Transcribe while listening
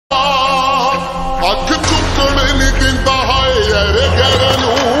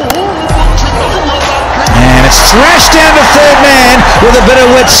It's thrashed down to third man with a bit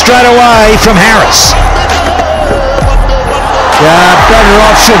of width straight away from Haris. Yeah, better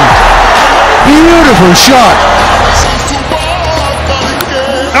option. Beautiful shot.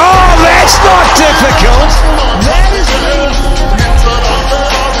 Oh, that's not difficult. That is.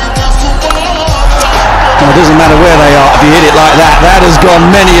 Well, it doesn't matter where they are. If you hit it like that, that has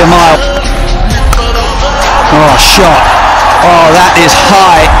gone many a mile. Oh, shot. Oh, that is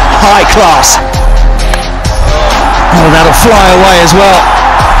high class. Oh, that'll fly away as well.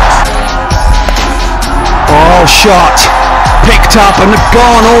 Oh, shot. Picked up and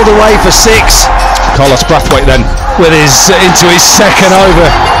gone all the way for 6. Carlos Brathwaite then with into his second over.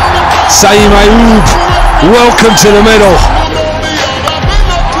 Saim Ayub, welcome to the middle.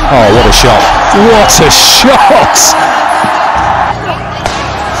 Oh, what a shot. What a shot.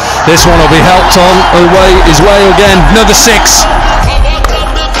 This one will be helped on his way again. Another 6.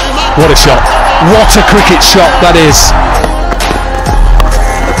 What a shot. What a cricket shot that is.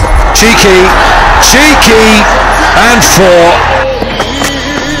 Cheeky, and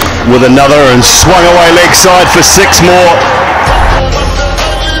 4. With another and swung away leg side for 6 more.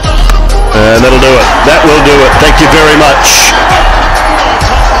 And that'll do it. That will do it. Thank you very much.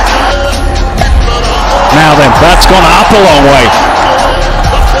 Now then, that's gone up a long way.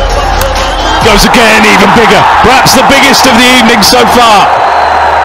 Goes again, even bigger. Perhaps the biggest of the evening so far.